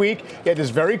last week you had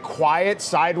this very quiet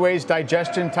sideways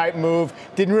digestion type move,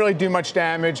 didn't really do much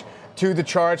damage to the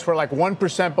charts. We're like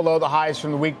 1% below the highs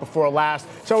from the week before last.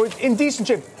 So it's in decent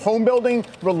shape. Home building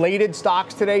related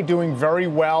stocks today doing very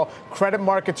well. Credit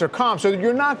markets are calm. So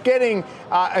you're not getting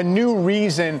a new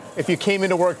reason if you came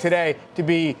into work today to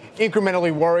be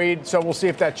incrementally worried. So we'll see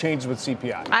if that changes with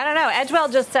CPI. I don't know.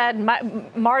 Edgewell just said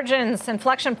margins,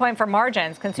 inflection point for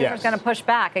margins. Consumers going to push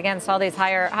back against all these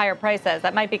higher prices.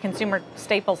 That might be consumer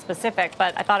staple specific,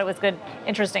 but I thought it was good,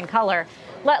 interesting color.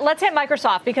 Let's hit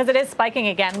Microsoft because it is spiking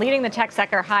again, leading the tech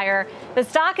sector higher. The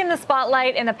stock in the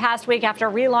spotlight in the past week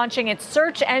after relaunching its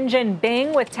search engine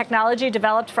Bing with technology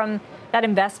developed from that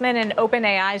investment in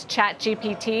OpenAI's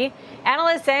ChatGPT.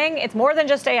 Analysts saying it's more than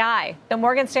just AI. The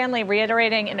Morgan Stanley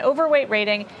reiterating an overweight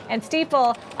rating and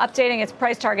Stifel updating its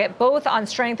price target both on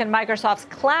strength in Microsoft's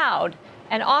cloud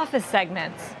and office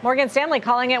segments. Morgan Stanley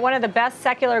calling it one of the best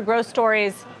secular growth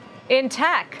stories in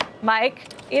tech. Mike,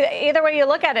 either way you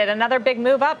look at it, another big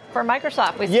move up for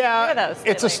Microsoft. We see three of those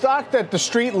lately. It's a stock that the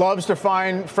street loves to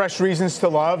find fresh reasons to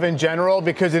love in general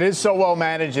because it is so well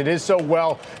managed. It is so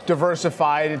well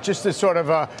diversified. It just is sort of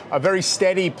a very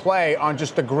steady play on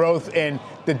just the growth in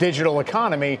the digital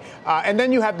economy. And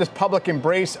then you have this public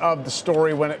embrace of the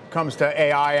story when it comes to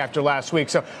AI after last week.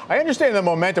 So I understand the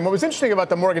momentum. What was interesting about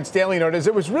the Morgan Stanley note is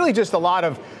it was really just a lot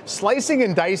of slicing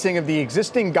and dicing of the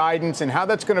existing guidance and how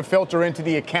that's going to filter into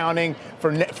the accounting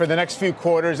for the next few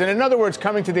quarters. And in other words,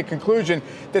 coming to the conclusion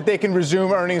that they can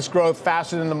resume earnings growth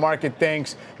faster than the market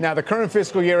thinks. Now, the current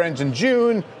fiscal year ends in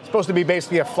June. It's supposed to be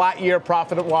basically a flat year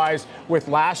profit-wise with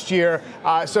last year.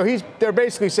 So they're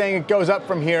basically saying it goes up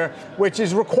from here, which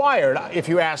is required, if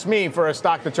you ask me, for a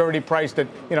stock that's already priced at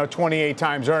 28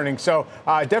 times earnings. So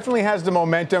definitely has the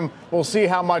momentum. We'll see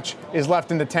how much is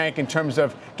left in the tank in terms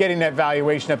of getting that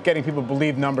valuation up, getting people to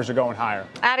believe numbers are going higher.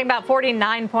 Adding about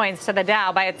 49 points to the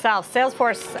Dow by itself.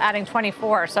 Salesforce adding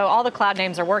 24. So all the cloud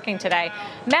names are working today.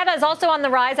 Meta is also on the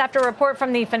rise after a report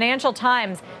from the Financial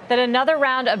Times that another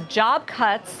round of job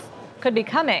cuts could be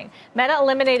coming. Meta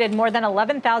eliminated more than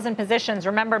 11,000 positions,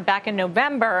 remember, back in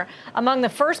November, among the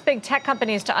first big tech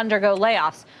companies to undergo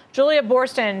layoffs. Julia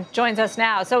Boorstin joins us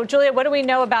now. So, Julia, what do we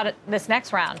know about this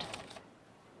next round?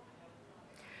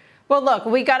 Well, look,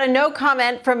 we got a no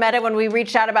comment from Meta when we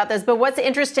reached out about this. But what's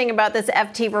interesting about this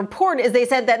FT report is they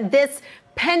said that this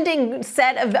pending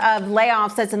set of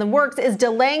layoffs that's in the works is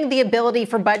delaying the ability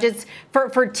for budgets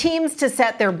for teams to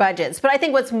set their budgets. But I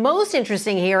think what's most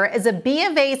interesting here is a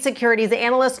BofA Securities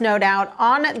analyst note out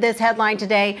on this headline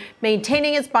today,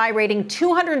 maintaining its buy rating,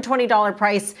 $220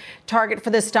 price target for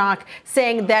the stock,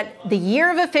 saying that the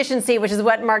year of efficiency, which is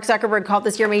what Mark Zuckerberg called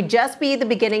this year, may just be the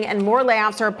beginning and more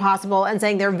layoffs are possible, and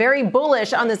saying they're very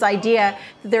bullish on this idea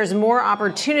that there's more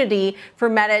opportunity for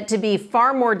Meta to be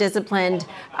far more disciplined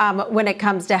when it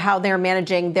comes to how they're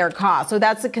managing their costs. So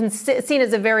that's seen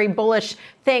as a very bullish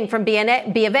thing from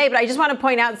BofA. But I just want to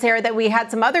point out, Sarah, that we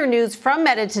had some other news from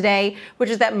Meta today,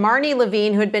 which is that Marnie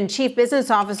Levine, who had been chief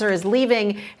business officer, is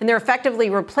leaving, and they're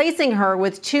effectively replacing her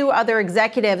with two other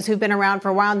executives who've been around for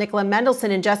a while, Nicola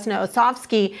Mendelsohn and Justin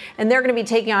Osofsky, and they're going to be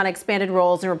taking on expanded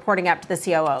roles and reporting up to the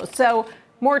COO. So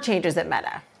more changes at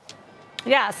Meta.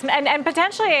 Yes, and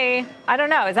potentially, I don't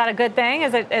know, is that a good thing?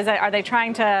 Are they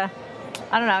trying to,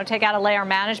 I don't know, take out a layer of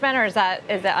management, or is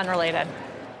it unrelated?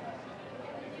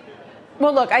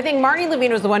 Well, look, I think Marnie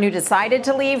Levine was the one who decided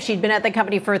to leave. She'd been at the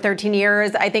company for 13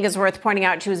 years. I think it's worth pointing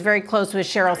out she was very close with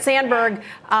Sheryl Sandberg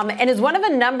and is one of a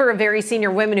number of very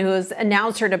senior women who has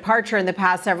announced her departure in the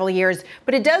past several years.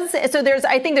 But it does. So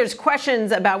I think there's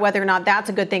questions about whether or not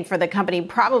that's a good thing for the company.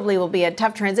 Probably will be a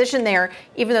tough transition there,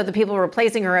 even though the people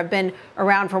replacing her have been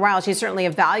around for a while. She's certainly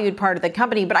a valued part of the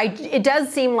company. But it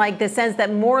does seem like the sense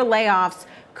that more layoffs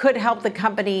could help the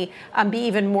company be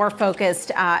even more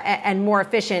focused and more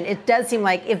efficient. It does seem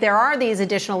like if there are these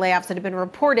additional layoffs that have been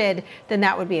reported, then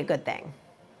that would be a good thing.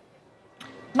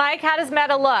 Mike, how does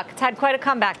Meta look? It's had quite a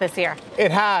comeback this year.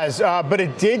 It has, but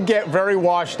it did get very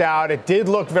washed out. It did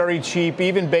look very cheap,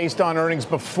 even based on earnings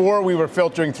before we were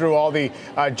filtering through all the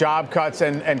job cuts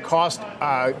and cost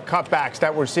cutbacks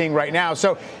that we're seeing right now.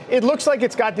 So it looks like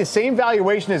it's got the same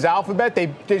valuation as Alphabet.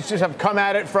 They just have come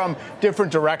at it from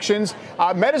different directions.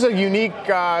 Meta's a unique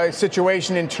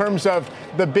situation in terms of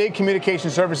the big communication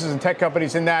services and tech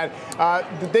companies in that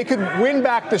they could win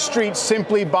back the street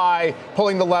simply by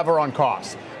pulling the lever on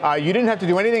cost. You didn't have to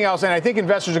do anything else, and I think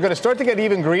investors are going to start to get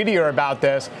even greedier about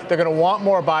this. They're going to want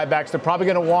more buybacks. They're probably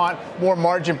going to want more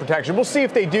margin protection. We'll see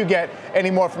if they do get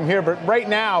any more from here, but right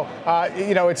now,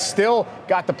 it's still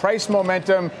got the price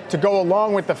momentum to go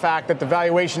along with the fact that the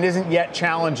valuation isn't yet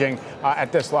challenging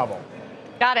at this level.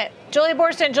 Got it. Julia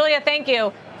Boorstin. Julia, thank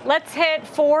you. Let's hit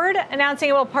Ford announcing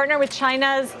it will partner with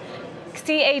China's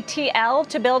CATL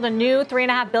to build a new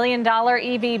 $3.5 billion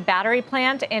EV battery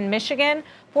plant in Michigan.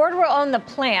 Ford will own the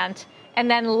plant and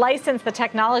then license the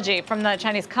technology from the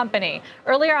Chinese company.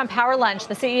 Earlier on Power Lunch,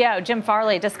 the CEO, Jim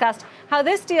Farley, discussed how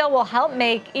this deal will help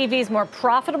make EVs more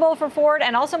profitable for Ford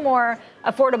and also more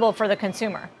affordable for the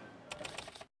consumer.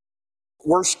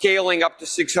 We're scaling up to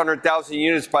 600,000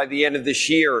 units by the end of this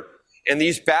year. And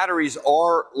these batteries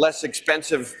are less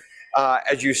expensive,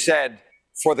 as you said,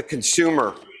 for the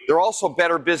consumer. They're also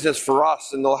better business for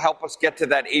us, and they'll help us get to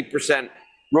that 8%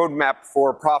 roadmap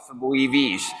for profitable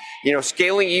EVs.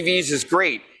 Scaling EVs is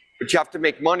great, but you have to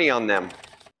make money on them.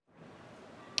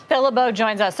 Phil LeBeau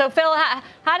joins us. So, Phil,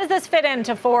 how does this fit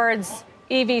into Ford's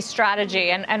EV strategy,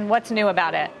 and what's new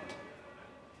about it?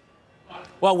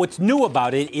 Well, what's new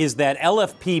about it is that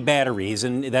LFP batteries,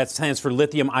 and that stands for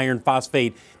lithium iron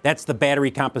phosphate, that's the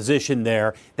battery composition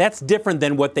there. That's different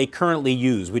than what they currently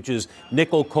use, which is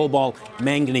nickel, cobalt,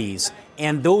 manganese.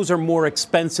 And those are more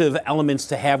expensive elements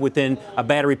to have within a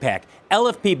battery pack.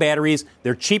 LFP batteries,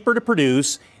 they're cheaper to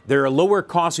produce. They're a lower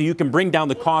cost, so you can bring down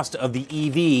the cost of the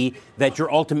EV that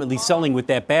you're ultimately selling with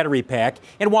that battery pack.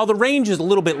 And while the range is a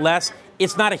little bit less,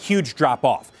 it's not a huge drop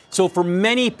off. So for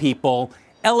many people,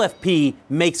 LFP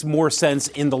makes more sense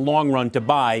in the long run to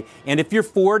buy. And if you're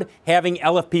Ford, having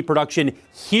LFP production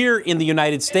here in the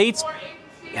United States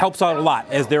helps out a lot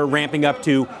as they're ramping up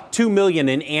to 2 million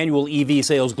in annual EV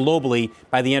sales globally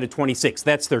by the end of 26.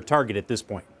 That's their target at this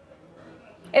point.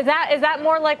 Is that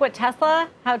more like what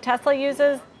how Tesla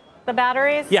uses the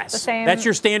batteries? Yes, the same that's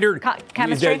your standard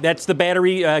chemistry. That's the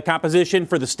battery composition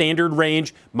for the standard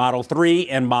range, Model 3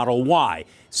 and Model Y.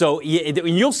 So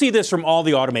you'll see this from all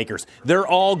the automakers. They're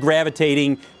all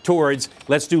gravitating towards,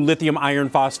 let's do lithium iron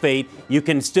phosphate. You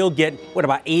can still get,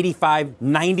 about 85,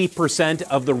 90%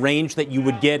 of the range that you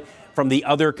would get from the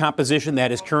other composition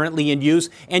that is currently in use,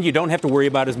 and you don't have to worry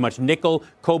about as much nickel,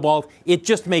 cobalt. It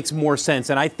just makes more sense.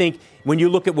 And I think when you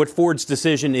look at what Ford's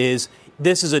decision is,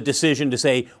 this is a decision to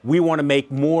say we want to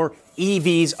make more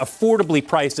EVs affordably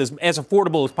priced, as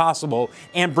affordable as possible,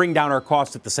 and bring down our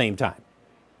costs at the same time.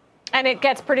 And it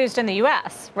gets produced in the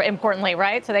U.S., importantly,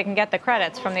 right? So they can get the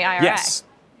credits from the IRA. Yes.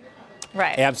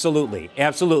 Right. Absolutely.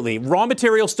 Absolutely. Raw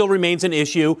material still remains an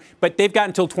issue, but they've got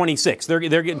until 26.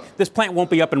 This plant won't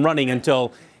be up and running until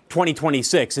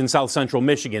 2026 in South Central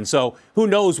Michigan. So who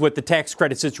knows what the tax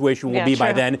credit situation will be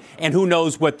by then, and who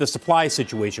knows what the supply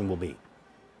situation will be.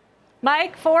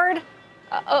 Mike, Ford,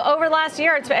 over the last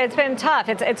year, it's been tough.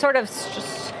 It's sort of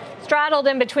straddled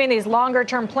in between these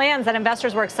longer-term plans that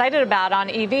investors were excited about on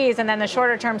EVs and then the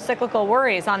shorter-term cyclical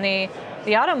worries on the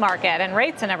auto market and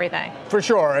rates and everything. For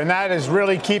sure, and that is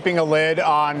really keeping a lid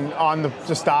on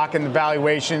the stock and the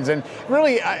valuations. And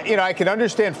really, I can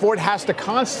understand Ford has to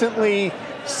constantly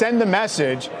send the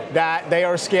message that they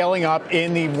are scaling up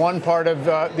in the one part of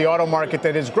the auto market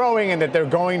that is growing, and that they're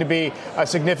going to be a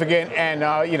significant and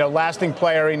lasting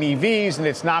player in EVs, and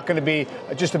it's not going to be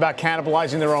just about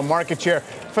cannibalizing their own market share.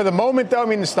 For the moment, though,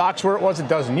 the stock's where it was a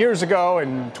dozen years ago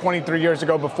and 23 years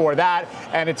ago before that,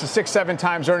 and it's a 6-7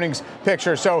 times earnings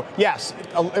picture. So yes,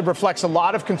 it reflects a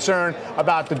lot of concern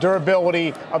about the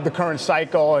durability of the current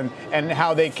cycle and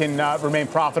how they can remain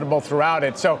profitable throughout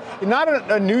it. So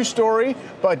not a new story,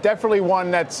 but definitely one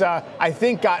that's, I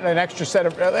think, gotten an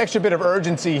extra bit of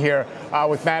urgency here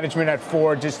with management at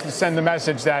Ford, just to send the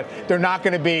message that they're not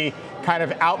going to be kind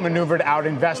of outmaneuvered,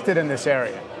 out-invested in this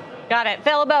area. Got it.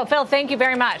 Phil LeBeau. Phil, thank you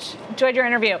very much. Enjoyed your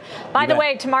interview. By the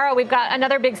way, tomorrow we've got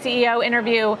another big CEO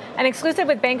interview, an exclusive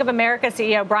with Bank of America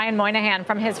CEO Brian Moynihan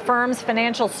from his firm's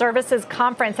financial services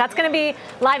conference. That's going to be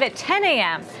live at 10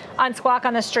 a.m. on Squawk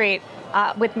on the Street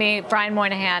with me, Brian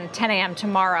Moynihan, 10 a.m.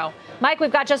 tomorrow. Mike,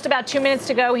 we've got just about 2 minutes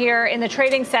to go here in the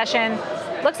trading session.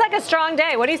 Looks like a strong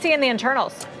day. What do you see in the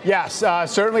internals? Yes,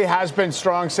 certainly has been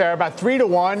strong, Sarah. About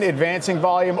 3-1 advancing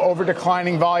volume over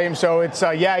declining volume. So it's,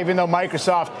 even though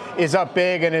Microsoft is up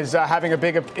big and is having a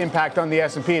big impact on the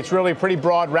S&P, it's really a pretty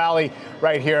broad rally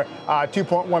right here.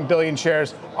 2.1 billion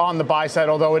shares on the buy side,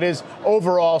 although it is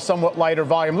overall somewhat lighter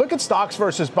volume. Look at stocks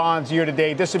versus bonds year to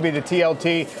date. This would be the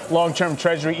TLT, long-term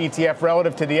Treasury ETF,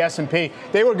 relative to the S&P.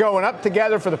 They were going up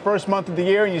together for the first month of the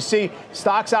year, and you see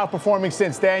stocks outperforming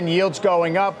since then, yields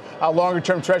going up,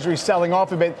 longer-term Treasury selling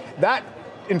off a bit. That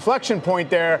inflection point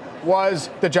there was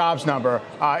the jobs number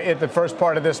at the first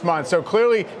part of this month. So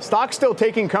clearly, stocks still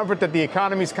taking comfort that the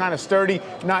economy's kind of sturdy,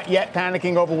 not yet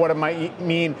panicking over what it might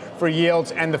mean for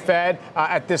yields and the Fed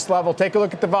at this level. Take a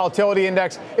look at the volatility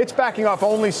index. It's backing off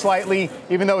only slightly,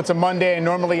 even though it's a Monday and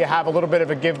normally you have a little bit of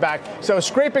a give back. So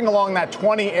scraping along that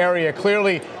 20 area.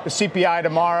 Clearly, the CPI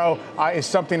tomorrow is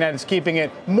something that is keeping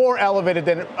it more elevated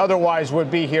than it otherwise would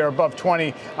be here above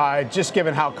 20, just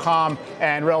given how calm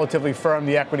and relatively firm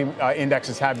the equity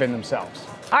indexes have been themselves.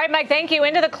 All right, Mike, thank you.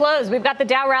 Into the close. We've got the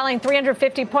Dow rallying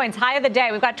 350 points, high of the day.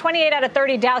 We've got 28 out of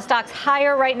 30 Dow stocks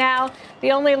higher right now.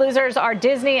 The only losers are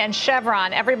Disney and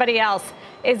Chevron. Everybody else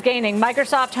is gaining.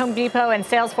 Microsoft, Home Depot, and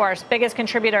Salesforce, biggest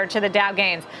contributor to the Dow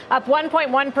gains. Up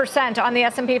 1.1% on the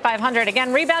S&P 500.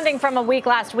 Again, rebounding from a week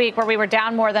last week where we were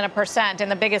down more than 1% in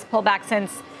the biggest pullback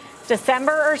since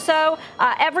December or so.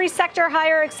 Every sector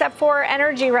higher except for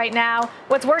energy right now.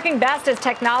 What's working best is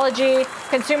technology,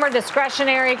 consumer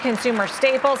discretionary, consumer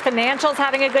staples. Financials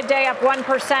having a good day, up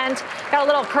 1%. Got a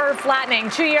little curve flattening.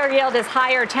 2-year yield is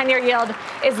higher. 10-year yield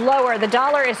is lower. The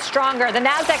dollar is stronger. The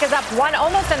Nasdaq is up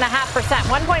almost 0.5%,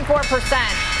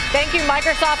 1.4%. Thank you,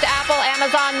 Microsoft, Apple,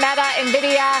 Amazon, Meta,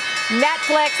 NVIDIA,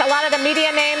 Netflix, a lot of the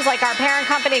media names like our parent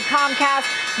company, Comcast,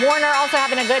 Warner, also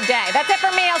having a good day. That's it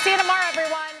for me. I'll see you tomorrow,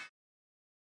 everyone.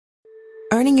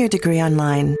 Earning your degree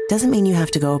online doesn't mean you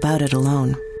have to go about it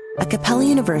alone. At Capella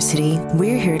University,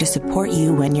 we're here to support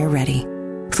you when you're ready.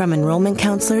 From enrollment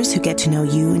counselors who get to know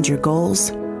you and your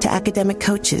goals, to academic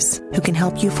coaches who can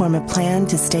help you form a plan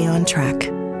to stay on track.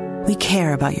 We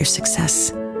care about your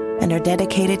success and are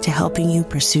dedicated to helping you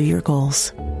pursue your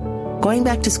goals. Going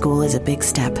back to school is a big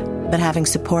step, but having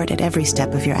support at every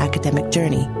step of your academic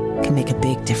journey can make a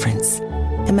big difference.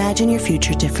 Imagine your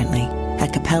future differently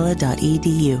at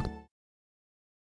capella.edu.